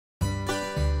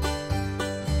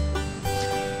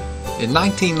In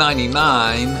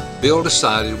 1999, Bill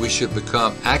decided we should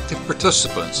become active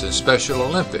participants in Special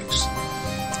Olympics.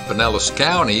 Pinellas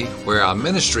County, where our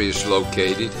ministry is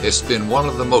located, has been one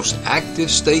of the most active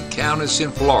state counties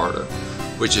in Florida,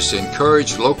 which has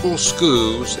encouraged local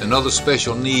schools and other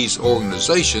special needs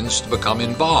organizations to become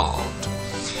involved.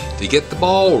 To get the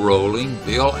ball rolling,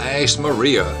 Bill asked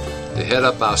Maria to head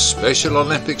up our Special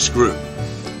Olympics group.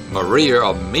 Maria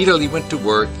immediately went to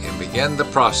work and began the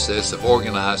process of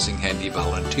organizing handy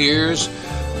volunteers,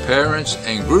 parents,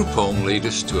 and group home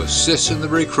leaders to assist in the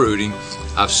recruiting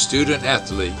of student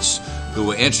athletes who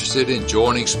were interested in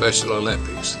joining Special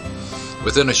Olympics.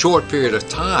 Within a short period of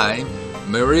time,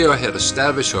 Maria had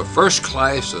established her first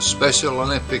class of Special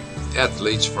Olympic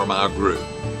athletes from our group.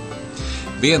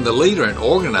 Being the leader and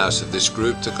organizer of this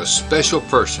group took a special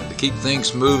person to keep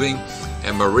things moving,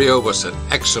 and Maria was an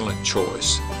excellent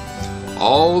choice.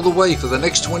 All the way for the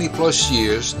next 20 plus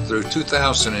years through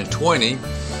 2020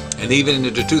 and even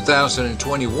into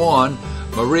 2021,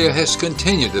 Maria has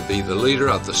continued to be the leader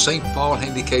of the St. Paul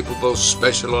Handicapable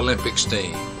Special Olympics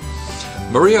team.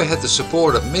 Maria had the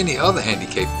support of many other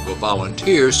Handicapable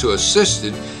volunteers who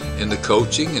assisted in the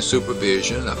coaching and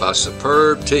supervision of our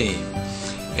superb team.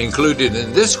 Included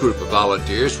in this group of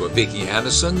volunteers were Vicki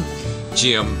Anderson,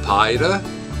 Jim Pida,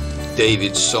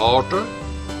 David Salter,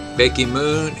 Becky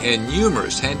Moon, and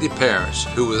numerous handy parents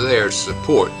who were there to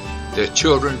support their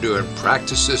children during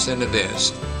practices and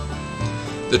events.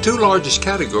 The two largest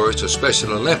categories of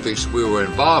Special Olympics we were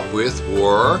involved with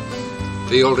were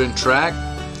field and track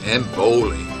and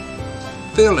bowling.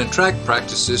 Field and track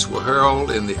practices were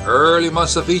held in the early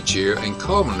months of each year and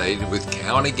culminated with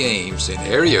county games and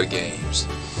area games.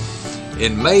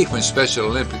 In May, when Special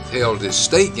Olympics held its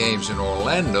state games in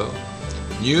Orlando,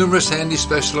 numerous handy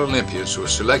Special Olympians were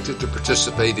selected to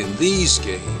participate in these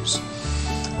games.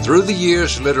 Through the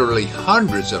years, literally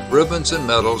hundreds of ribbons and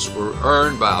medals were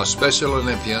earned by our Special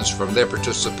Olympians from their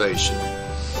participation.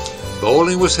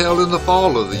 Bowling was held in the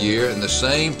fall of the year, and the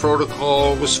same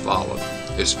protocol was followed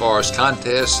as far as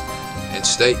contests and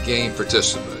state game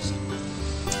participants.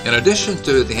 In addition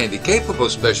to the Handicapable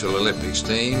Special Olympics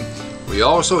team, we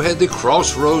also had the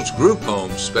Crossroads Group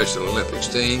Home Special Olympics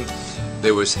team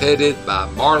that was headed by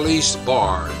Marlise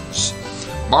Barnes.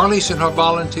 Marlise and her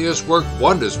volunteers worked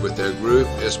wonders with their group,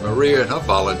 as Maria and her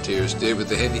volunteers did with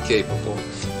the Handicapable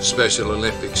Special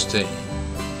Olympics team.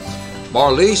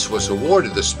 Marlise was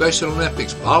awarded the Special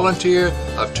Olympics Volunteer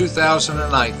of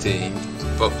 2019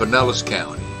 for Pinellas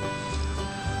County.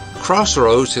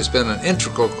 Crossroads has been an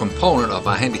integral component of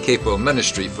our Handicapable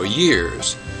ministry for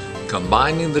years.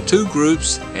 Combining the two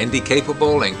groups,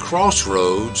 Handicapable and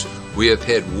Crossroads, we have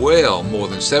had well more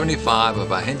than 75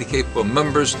 of our Handicapable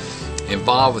members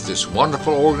involved with this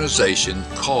wonderful organization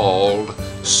called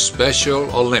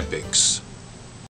Special Olympics.